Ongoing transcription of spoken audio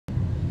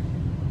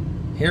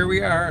here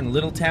we are in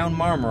little town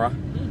Marmora.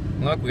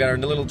 Look, we got our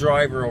little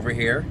driver over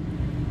here.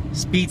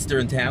 Speedster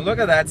in town. Look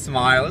at that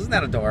smile. Isn't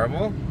that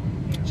adorable?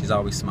 She's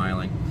always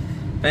smiling.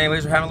 But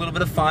anyways, we're having a little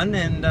bit of fun,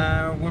 and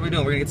what are we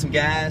doing? We're gonna get some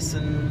gas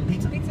and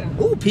pizza.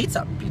 Ooh,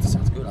 pizza. Pizza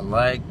sounds good. I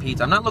like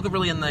pizza. I'm not looking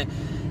really in the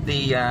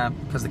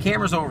because the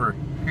camera's over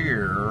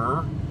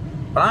here,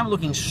 but I'm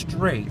looking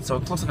straight, so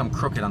it looks like I'm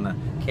crooked on the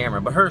camera.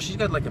 But she's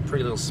got like a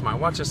pretty little smile.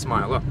 Watch this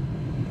smile. Look.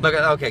 Look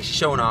at, okay, she's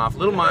showing off a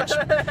little much,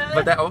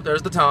 but that, oh,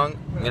 there's the tongue.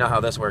 You know how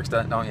this works,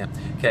 don't you?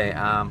 Okay,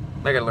 I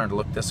gotta learn to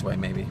look this way,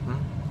 maybe.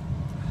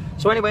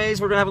 So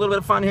anyways, we're gonna have a little bit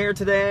of fun here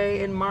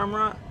today in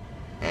Marmora,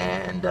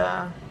 and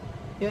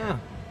yeah,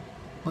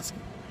 we're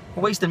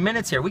wasting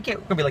minutes here. We're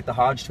gonna be like the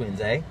Hodge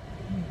twins, eh?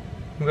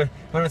 We're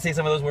gonna say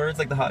some of those words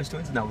like the Hodge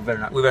twins? No, we better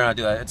not. We better not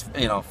do that. It's,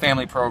 you know,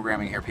 family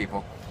programming here,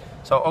 people.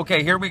 So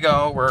okay, here we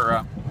go.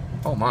 We're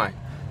oh my.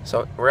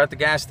 So we're at the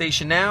gas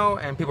station now,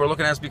 and people are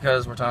looking at us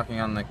because we're talking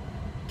on the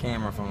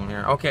camera phone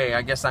here. Okay,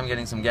 I guess I'm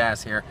getting some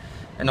gas here.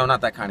 And no,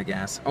 not that kind of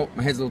gas. Oh,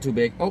 my head's a little too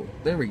big. Oh,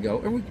 there we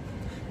go.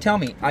 Tell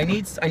me, I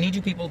need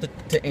you people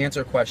to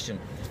answer a question.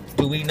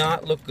 Do we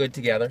not look good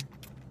together?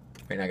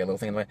 Wait, now I got a little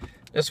thing in the way.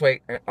 Just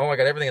wait. Oh, I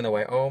got everything in the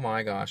way. Oh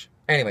my gosh.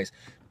 Anyways,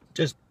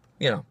 just,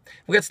 you know,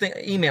 we got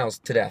emails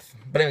to death.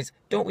 But anyways,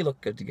 don't we look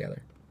good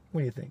together?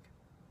 What do you think?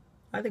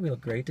 I think we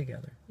look great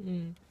together.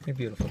 They're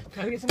beautiful.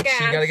 Gotta get some gas.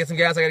 She gotta get some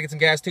gas. I gotta get some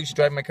gas too. She's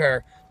driving my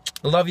car.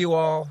 Love you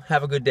all.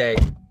 Have a good day.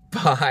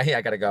 Bye.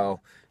 I gotta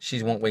go.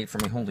 She won't wait for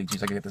me. Holy jeez,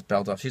 I gotta get this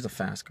belt off. She's a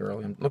fast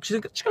girl. Look, she's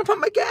gonna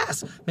pump my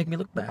gas. Make me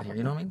look bad here,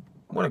 you know what I mean?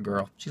 What a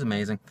girl. She's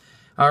amazing.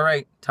 All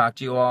right. Talk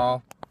to you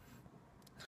all